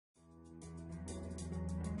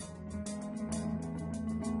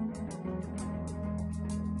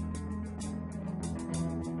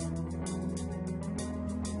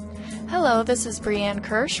Hello, this is Brianne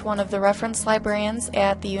Kirsch, one of the reference librarians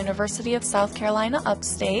at the University of South Carolina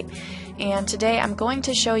Upstate, and today I'm going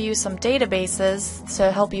to show you some databases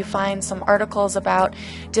to help you find some articles about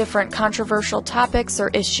different controversial topics or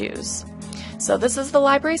issues. So this is the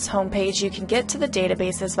library's homepage. You can get to the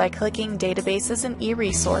databases by clicking Databases and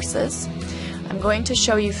eResources. I'm going to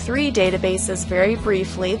show you three databases very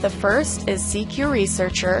briefly. The first is CQ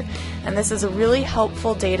Researcher, and this is a really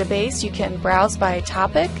helpful database. You can browse by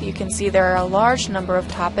topic. You can see there are a large number of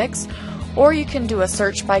topics, or you can do a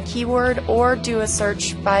search by keyword or do a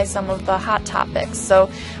search by some of the hot topics. So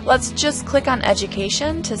let's just click on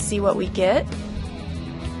Education to see what we get.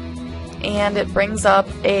 And it brings up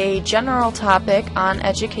a general topic on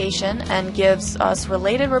education and gives us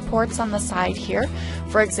related reports on the side here.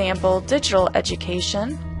 For example, digital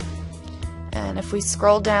education. And if we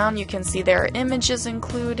scroll down, you can see there are images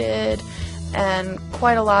included and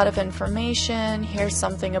quite a lot of information. Here's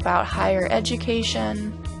something about higher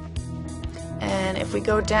education. And if we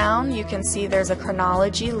go down, you can see there's a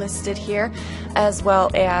chronology listed here, as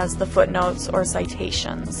well as the footnotes or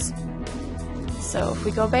citations. So if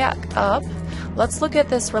we go back up, let's look at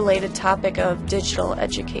this related topic of digital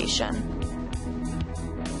education.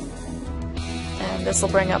 And this will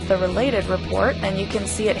bring up the related report, and you can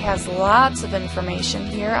see it has lots of information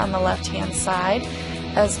here on the left-hand side,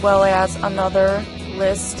 as well as another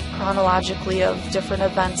list chronologically of different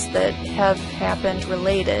events that have happened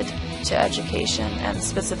related to education, and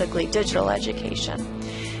specifically digital education.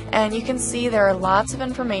 And you can see there are lots of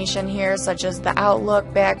information here, such as the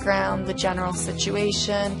outlook, background, the general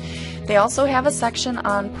situation. They also have a section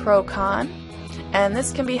on pro-con, and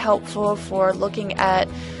this can be helpful for looking at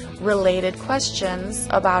related questions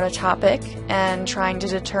about a topic and trying to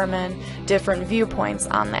determine different viewpoints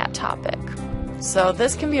on that topic. So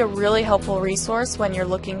this can be a really helpful resource when you're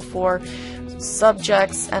looking for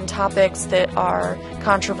subjects and topics that are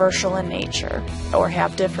controversial in nature or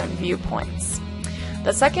have different viewpoints.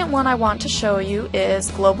 The second one I want to show you is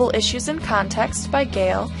Global Issues in Context by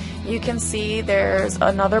Gale. You can see there's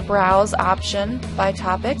another browse option by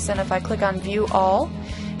topics, and if I click on View All,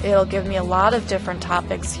 it'll give me a lot of different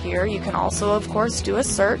topics here. You can also, of course, do a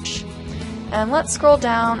search. And let's scroll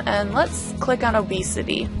down and let's click on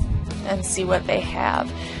obesity and see what they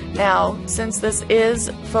have. Now, since this is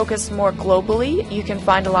focused more globally, you can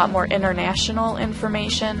find a lot more international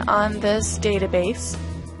information on this database.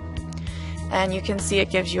 And you can see it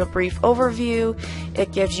gives you a brief overview.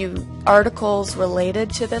 It gives you articles related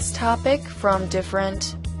to this topic from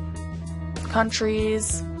different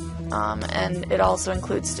countries, and it also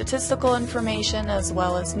includes statistical information as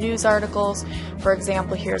well as news articles. For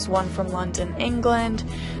example, here's one from London, England.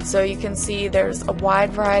 So you can see there's a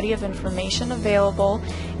wide variety of information available,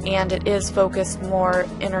 and it is focused more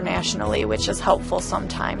internationally, which is helpful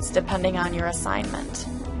sometimes depending on your assignment.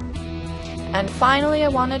 And finally, I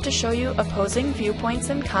wanted to show you Opposing Viewpoints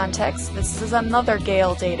in Context. This is another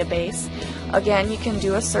Gale database. Again, you can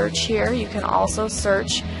do a search here. You can also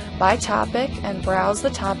search by topic and browse the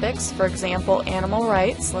topics. For example, animal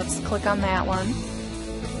rights. Let's click on that one.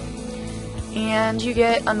 And you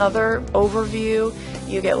get another overview.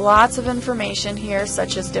 You get lots of information here,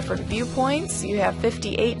 such as different viewpoints. You have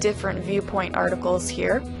 58 different viewpoint articles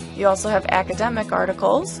here. You also have academic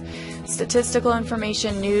articles, statistical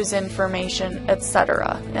information, news information,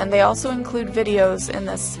 etc. And they also include videos in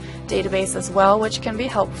this database as well, which can be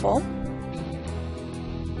helpful.